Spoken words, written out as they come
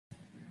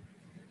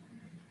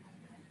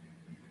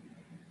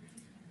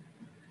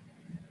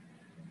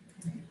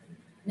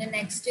The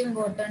next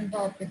important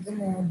topic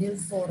module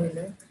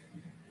 4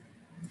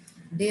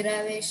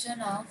 derivation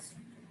of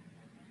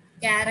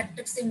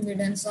characteristic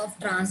impedance of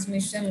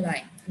transmission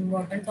line.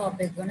 Important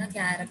topic ആണ്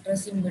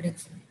characteristic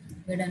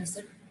impedance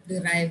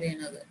derive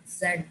ചെയ്യുന്നത്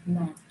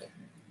Z0.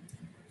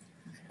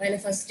 While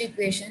first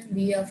equation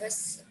Vs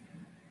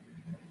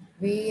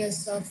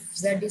of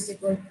Z is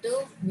equal to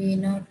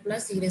V0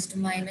 plus e raised to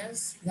minus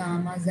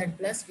gamma Z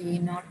plus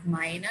V0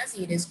 minus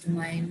e raised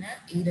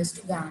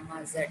to gamma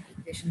Z.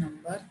 Equation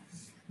number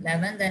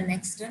 11. Then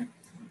next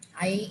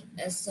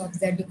Is of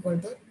Z equal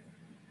to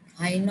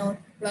I0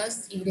 plus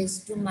e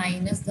raised to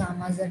minus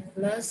gamma Z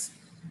plus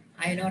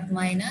I0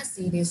 minus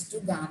e raised to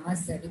gamma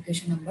Z.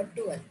 Equation number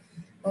 12.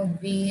 Of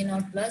V0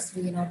 plus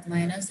V0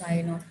 minus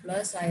I0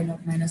 plus I0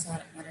 minus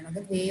R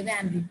another wave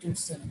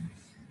amplitudes.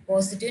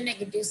 Positive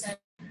negatives and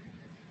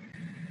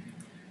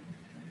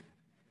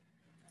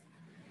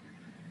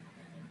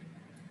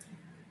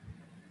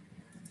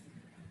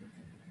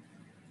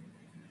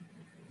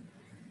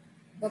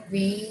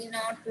V0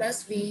 plus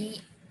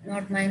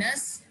V0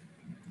 minus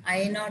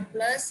I0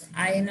 plus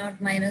I0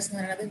 minus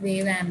another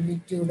wave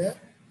amplitude.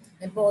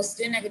 Then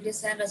positive negative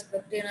sign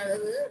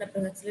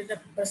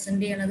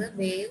represent another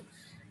wave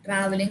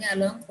traveling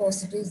along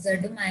positive Z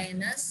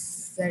minus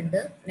Z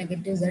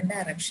negative Z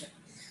direction.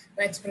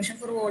 The expression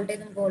for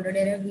voltage and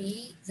already V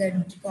Z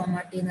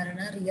comma T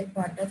real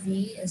part of V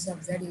S of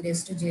Z e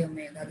raised to j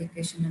omega. The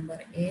equation number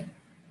A.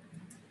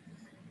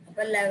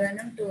 11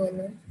 and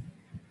 12.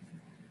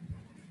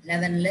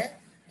 11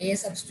 A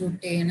substitute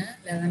ചെയ്യണം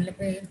 11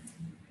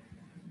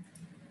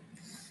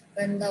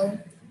 ഇപ്പോൾ എന്താവും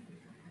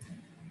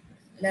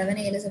 11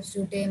 A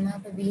substitute ചെയ്യുമ്പോൾ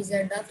അപ്പോൾ V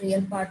Z of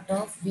real part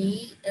of V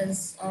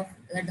S of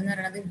Z എന്ന്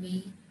പറയുന്നത് V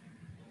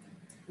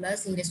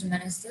plus E raise to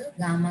minus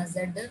gamma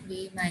Z V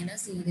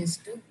minus E raise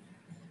to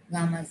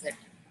gamma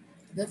Z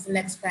ഇത് full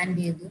expand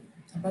ചെയ്തു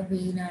അപ്പോൾ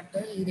V not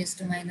E raise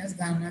to minus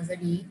gamma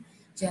Z E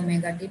J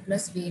omega T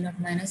plus V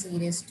nought minus E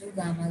raise to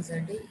gamma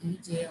Z E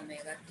J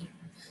omega T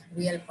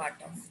real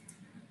part of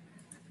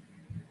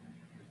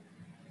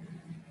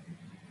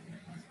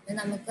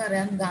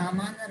നമുക്കറിയാം gamma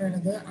എന്ന്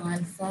പറയുന്നത്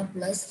alpha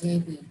plus J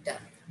beta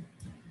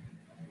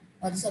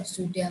അത്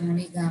substitute ചെയ്യാൻ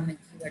വേണ്ടി ഈ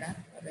ഗാമയ്ക്ക് ഇവിടെ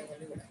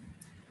അതേപോലെ ഇവിടെ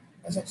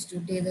അപ്പോൾ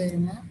സബ്സ്റ്റിറ്റ്യൂട്ട് ചെയ്ത്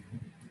വരുമ്പോൾ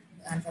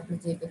alpha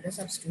plus J beta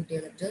substitute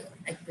ചെയ്തിട്ട്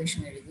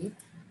ഇക്വേഷൻ എഴുതി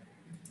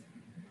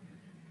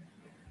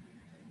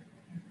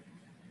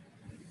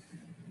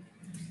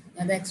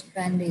അത്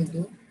എക്സ്പാൻഡ്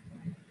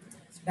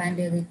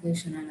ചെയ്ത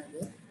ഇക്വേഷൻ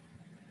ആണത്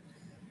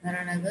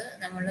പറയുന്നത്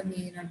നമ്മൾ B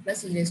not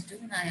plus E raise to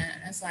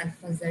minus alpha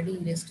Z E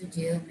raise to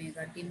J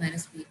omega T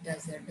minus beta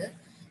Z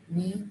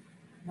B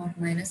nought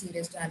minus E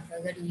raise to alpha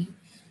Z E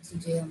two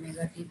J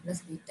omega T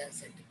plus beta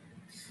Z.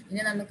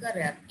 ഇനി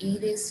നമുക്കറിയാം E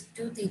raise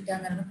to തീറ്റ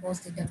എന്ന് പറയുന്നത്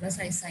cos theta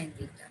plus I sine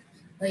theta.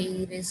 അപ്പോൾ E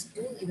raise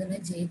to ഇതിന്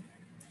J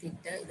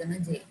തീറ്റ ഇതിന്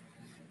J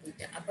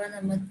തീറ്റ. അപ്പോൾ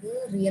നമുക്ക്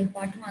real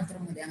part മാത്രം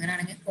മതി.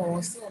 അങ്ങനെയാണെങ്കിൽ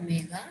cos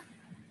omega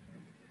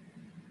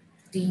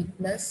T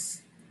plus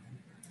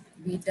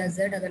beta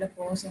Z അതുപോലെ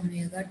cos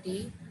omega T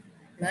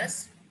plus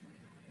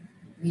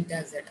beta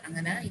Z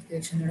അങ്ങനെ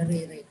ഇക്വേഷനോട്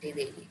റീറൈറ്റ് ചെയ്ത്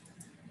എഴുതി.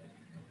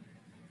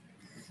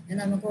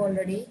 നമുക്ക്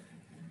ഓൾറെഡി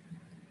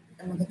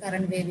നമുക്ക്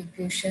കറണ്ട് വേവ്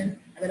ഇക്വേഷൻ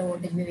അതുപോലെ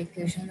വോൾട്ടേജ് വേവ്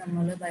ഇക്വേഷൻ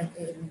നമ്മൾ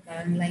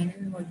കറണ്ട്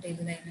ലൈനും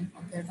വോൾട്ടേജ് ലൈനും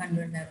ഒക്കെ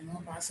കണ്ടിട്ടുണ്ടായിരുന്നു.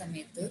 അപ്പോൾ ആ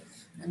സമയത്ത്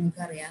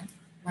നമുക്കറിയാം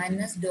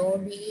minus Dr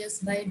V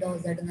S by Dr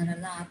Z എന്ന്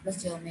പറയുന്നത് R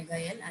plus J omega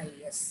L I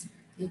S.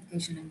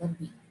 Equation number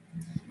B.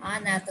 ആ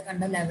നേരത്തെ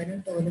കണ്ട 11ഉം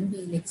 12ഉം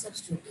ബിയിലേക്ക്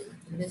സബ്സ്റ്റിറ്റ്യൂട്ട് ചെയ്തു.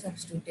 ഇവിടെ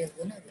സബ്സ്റ്റിറ്റ്യൂട്ട്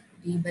ചെയ്തത്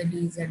D by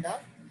D Z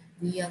of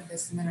V of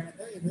S എന്ന്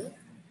പറയുന്നത് ഇത്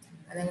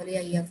അതേപോലെ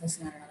ഐ ഓഫ് എസ്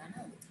എന്ന് പറയുന്നതാണ്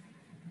അത്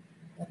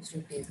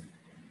സബ്സ്റ്റിറ്റ്യൂട്ട് ചെയ്തു.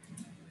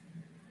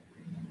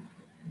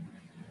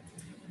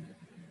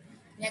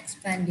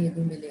 എക്സ്പാൻഡ് ചെയ്തു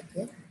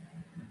ഉള്ളിലേക്ക്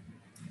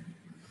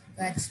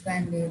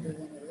എക്സ്പാൻഡ്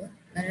ചെയ്തത്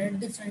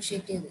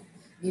ഡിഫറൻഷിയേറ്റ് ചെയ്തു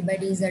D by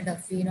D Z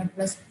of V not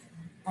plus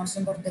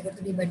constant പുറത്തേക്ക്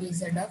എടുത്ത് D by D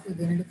Z of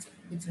ഇതിനെ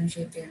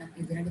ഡിഫറൻഷിയേറ്റ് ചെയ്യണം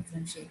ഇതിനെ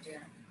ഡിഫറൻഷിയേറ്റ്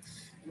ചെയ്യണം.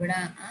 ഇവിടെ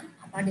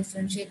അപ്പം ആ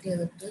ഡിഫറൻഷിയേറ്റ്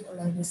ചെയ്തിട്ട്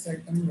ഉള്ള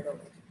റിസൾട്ടും ഇവിടെ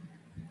ഉള്ളത്.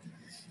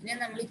 ഇനി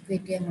നമ്മൾ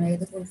ഇക്വേറ്റ് ചെയ്യാൻ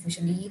ഏത്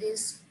കോഫിഷ്യൻ E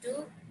raise to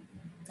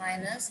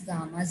minus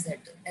gamma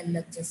Z L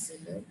H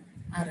എസിൽ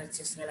ആർ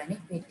എച്ച് എസിലാണ്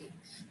ഇക്വേറ്റ് ചെയ്യും.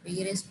 E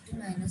raise to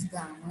minus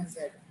gamma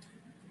Z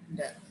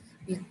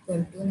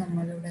equal to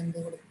നമ്മളിവിടെ എന്ത്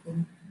കൊടുക്കും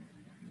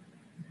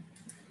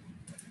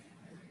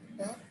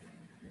ഇപ്പോൾ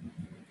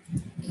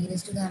E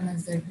raise to gamma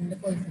സെഡിൻ്റെ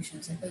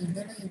coefficients. അപ്പോൾ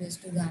ഇതാണ് E raise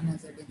to gamma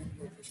സെഡിൻ്റെ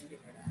coefficient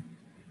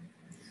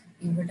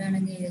ഇവിടെ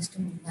ആണെങ്കിൽ E raise to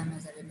gamma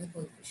സെഡിൻ്റെ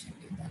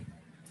coefficient ഇതാണ്.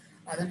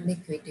 അപ്പോൾ അത് നമ്മൾ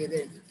ഇക്വേറ്റ് ചെയ്ത്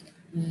എഴുതിയിരിക്കുന്നത്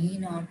V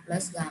not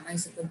plus gamma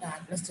is equal to R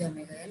plus J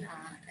omega L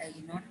I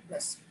not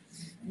plus.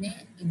 പിന്നെ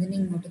ഇതിന്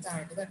ഇങ്ങോട്ട്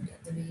താഴോട്ട് തട്ടി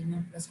അപ്പോൾ V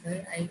not plus by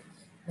I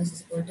plus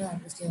is equal to R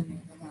plus J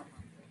omega gamma.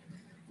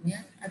 ഇനി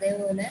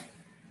അതേപോലെ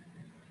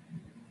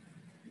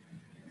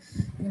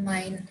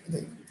ഇത്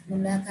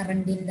നമ്മുടെ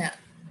കറണ്ടിൻ്റെ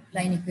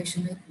ലൈൻ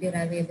ഇക്വേഷൻ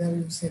ഡിറൈവ് ചെയ്ത്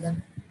യൂസ് ചെയ്ത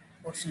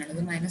പോർഷനാണ്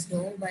ഇത്. Minus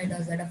Dr by Dr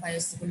Z of I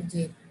S equal to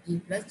J T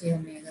plus J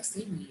omega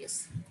C V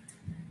S.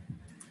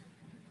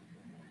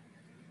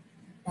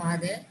 അപ്പോൾ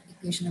ആദ്യം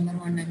ഇക്വേഷൻ നമ്പർ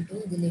 1 and 2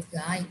 ഇതിലേക്ക്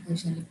ആ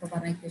ഇക്വേഷനിൽ ഇപ്പോൾ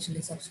പറഞ്ഞ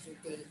ഇക്വേഷനിൽ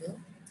സബ്സ്റ്റിറ്റ്യൂട്ട് ചെയ്ത്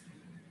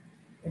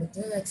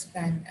എടുത്ത്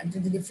എക്സ്പാൻഡ് അത്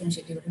ഇത്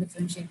ഡിഫറൻഷിയേറ്റ് ചെയ്യും.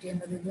 ഡിഫറൻഷിയേറ്റ്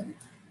ചെയ്യുന്നത് ഇത്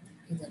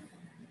ഇതാണ്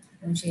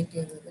ഡിഫറൻഷിയേറ്റ്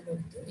ചെയ്തത്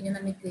കൊടുത്തു. ഇനി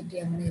നമ്മൾ ഇക്വേറ്റ്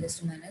ചെയ്യാൻ പോകുന്നത് E raise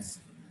to minus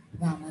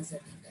gamma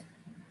സെറ്റിൻ്റെ.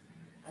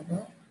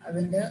 അപ്പോൾ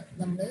അതിൻ്റെ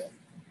നമ്മൾ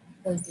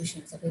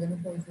കോയിഫിഷ്യൻസ്, അപ്പോൾ ഇതിൻ്റെ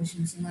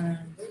കോയിഫിഷ്യൻസ് എന്ന്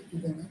പറയുന്നത്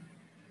ഇതാണ്.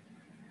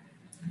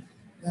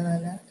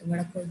 അതേപോലെ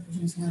ഇവിടെ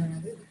കോയിഫിഷ്യൻസ് എന്ന്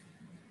പറയുന്നത്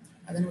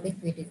അതിനോട്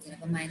ഇക്വേറ്റ് ചെയ്തിരിക്കുന്നത്.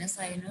 അപ്പം minus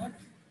I not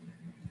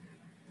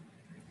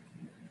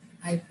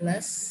I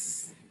plus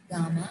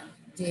gamma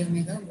J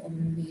omega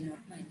B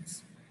nought minus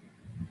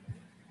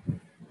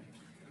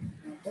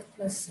not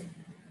plus.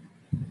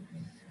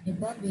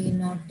 ഇപ്പോൾ B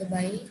not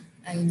by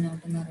I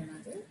not എന്ന്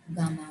പറയുന്നത്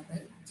gamma by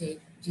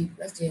G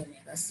plus J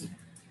omega C.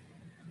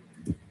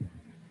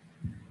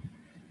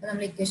 അപ്പോൾ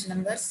നമ്മൾ ഇക്വേഷൻ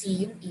നമ്പർ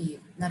സിയും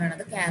ഇയും എന്ന്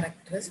പറയുന്നത്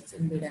ക്യാരക്ടറിസ്റ്റിക്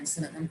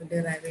ഇമ്പിഡൻസിന് നമുക്ക്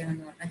ഡിറൈവ്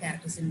ചെയ്യണമെന്ന് പറഞ്ഞാൽ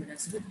ക്യാരക്ടറിസ്റ്റിക്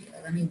ഇമ്പിഡൻസ് കിട്ടി.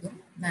 അതാണ് ഇതും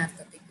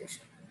നേരത്തെ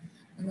ഇക്വേഷൻ.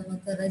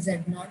 നമുക്കത്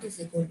Z not is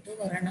equal to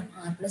ഒരെണ്ണം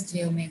R plus J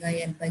omega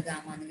L by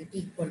gamma എന്ന് കിട്ടി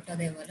ഈക്വൽ ടു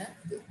അതേപോലെ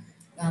ഇത്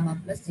gamma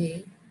plus J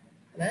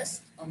plus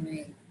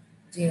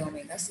J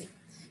omega C.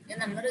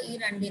 നമ്മൾ ഈ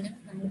രണ്ടിനും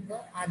നമ്മളിപ്പോൾ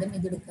ആദ്യം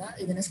ഇതെടുക്കുക,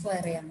 ഇതിനെ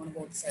സ്ക്വയർ ചെയ്യാൻ പോകണം.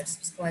 ബോത്ത് സൈഡ്സ്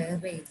സ്ക്വയർ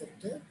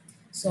ചെയ്തിട്ട്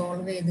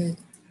സോൾവ് ചെയ്ത്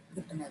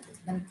കിട്ടുന്നത്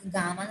നമുക്ക്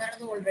ഗാമ എന്ന്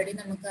പറയുന്നത് ഓൾറെഡി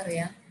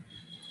നമുക്കറിയാം.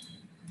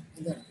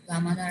 ഇതാണ്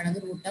ഗാമ എന്ന് പറയുന്നത്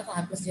root of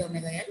R plus J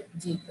omega L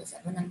G plus.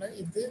 അപ്പം നമ്മൾ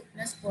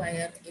ഇതിനെ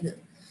സ്ക്വയർ ഇത്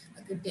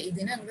കിട്ടിയ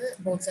ഇതിനെ നമ്മൾ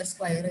ബോത്ത് സൈഡ്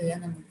സ്ക്വയർ ചെയ്യാൻ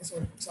നമുക്ക്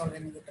സോൾവ്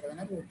ചെയ്യുന്നത്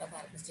കിട്ടുന്നതാണ് root of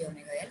R plus J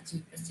omega L G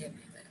plus J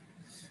omega L.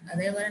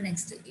 അതേപോലെ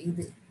നെക്സ്റ്റ്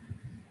ഇത്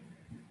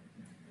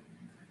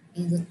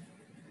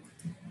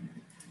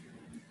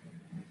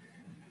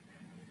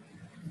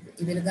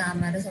ഇതിൽ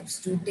ഗാമയുടെ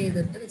സബ്സ്റ്റിറ്റ്യൂട്ട്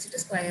ചെയ്തിട്ട് വെച്ചിട്ട്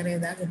സ്ക്വയർ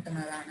ചെയ്താൽ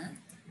കിട്ടുന്നതാണ്.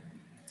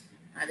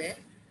 അതെ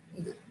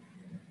ഇത്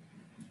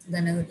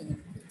തന്നെ കിട്ടുന്നു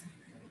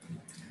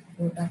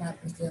root of r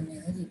plus j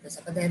omega g plus.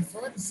 So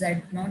therefore z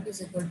naught is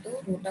equal to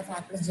root of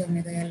r plus j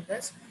omega l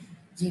plus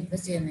g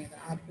plus j omega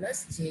r plus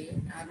j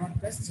r naught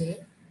plus j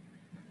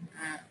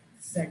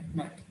z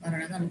naught.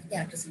 പറയുന്നത് നമുക്ക്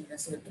characteristic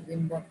impedance കിട്ടും. ഇത്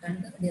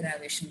important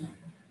ഡിറൈവേഷൻ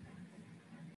ആണ്.